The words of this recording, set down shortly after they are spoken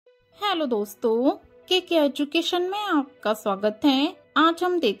Hello दोस्तों, के education में आपका स्वागत है। आज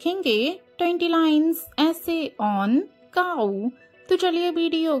हम देखेंगे 20 लाइन्स ऐसे ऑन काऊ। तो चलिए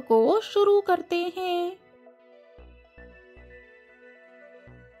वीडियो को शुरू करते हैं।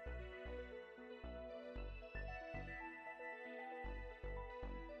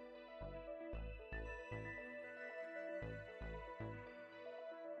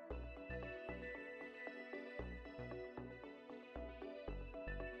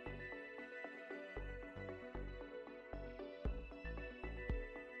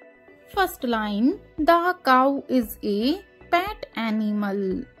 First line, the cow is a pet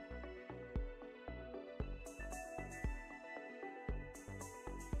animal.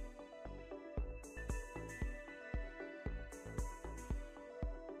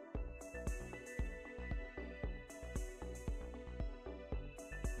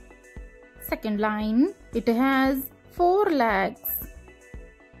 Second line, it has 4 legs.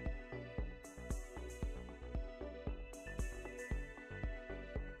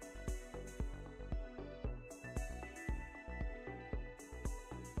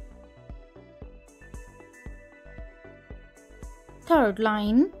 Third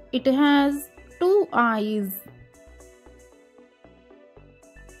line, it has 2 eyes.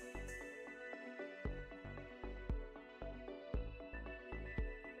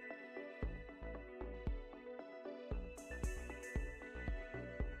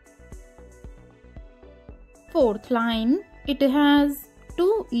 Fourth line, it has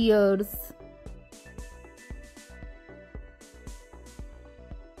 2 ears.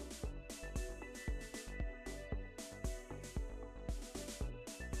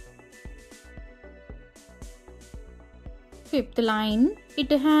 Fifth line,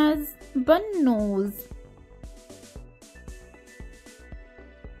 it has one nose.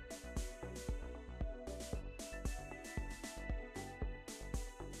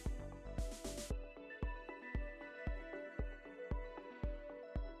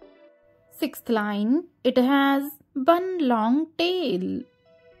 Sixth line, it has one long tail.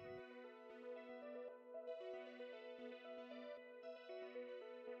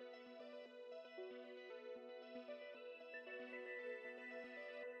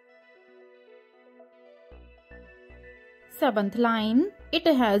 Seventh line, it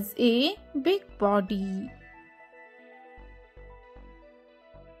has a big body.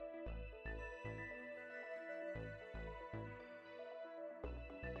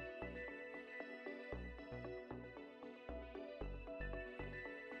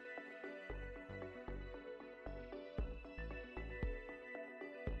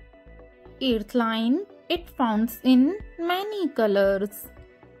 Eighth line, it founds in many colors.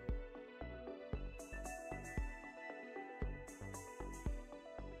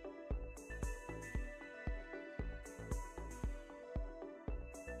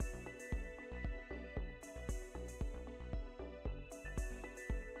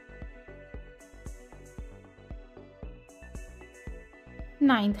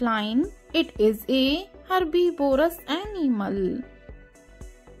 Ninth line, it is a herbivorous animal.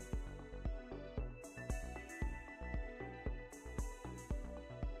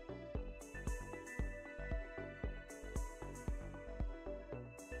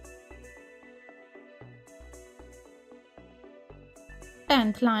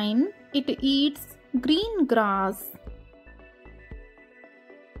 Tenth line, it eats green grass.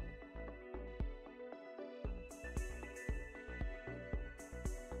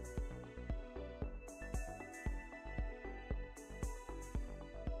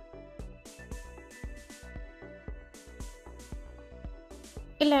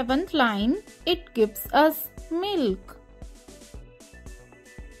 Eleventh line, it gives us milk.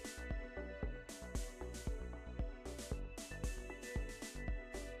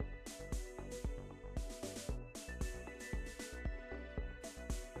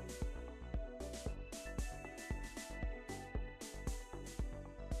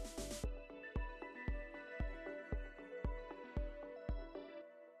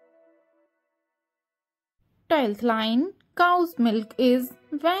 Twelfth line, cow's milk is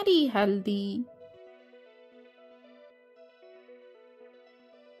very healthy.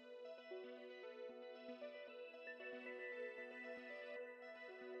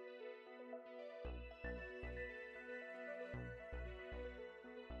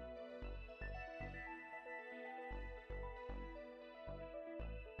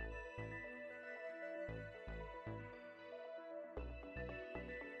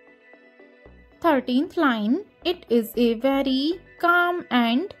 Thirteenth line, it is a very calm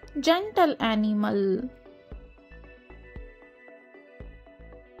and gentle animal.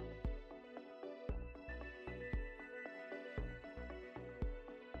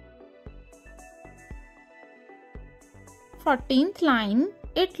 14th line,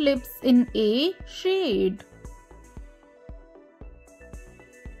 it lives in a shade.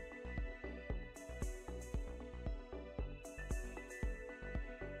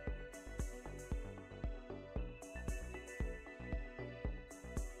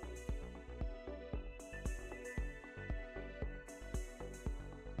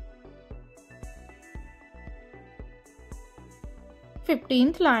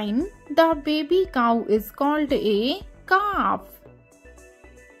 15th line, the baby cow is called a calf.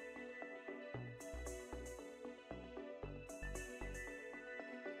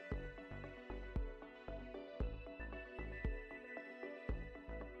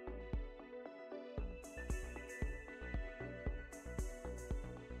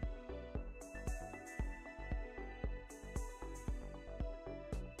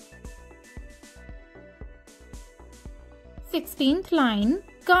 16th line,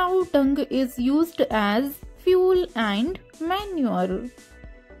 cow dung is used as fuel and manure.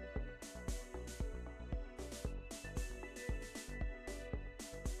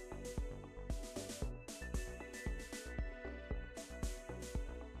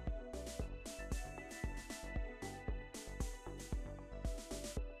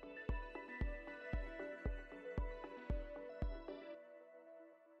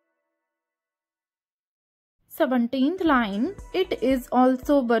 17th line, it is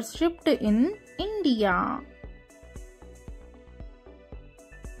also worshipped in India.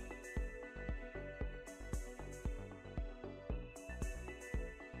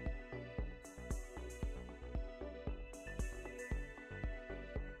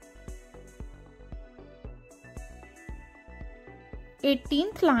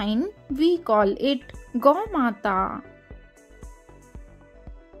 18th line, we call it Gaumata.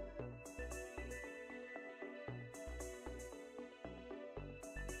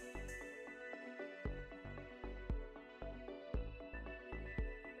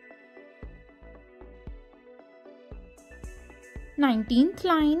 19th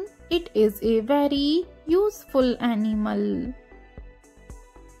line, it is a very useful animal.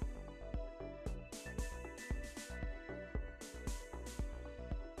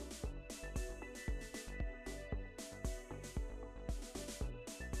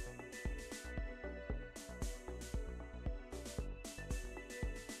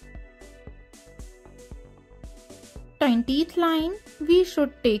 20th line, we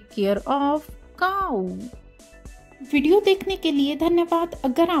should take care of cow. Video देखने के लिए धन्यवाद।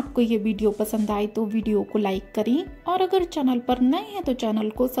 अगर आपको ये video पसंद आए तो वीडियो को लाइक करें और अगर चैनल पर नए हैं तो चैनल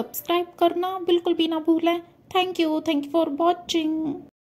को सब्सक्राइब करना बिल्कुल भी ना भूलें। Thank you for watching.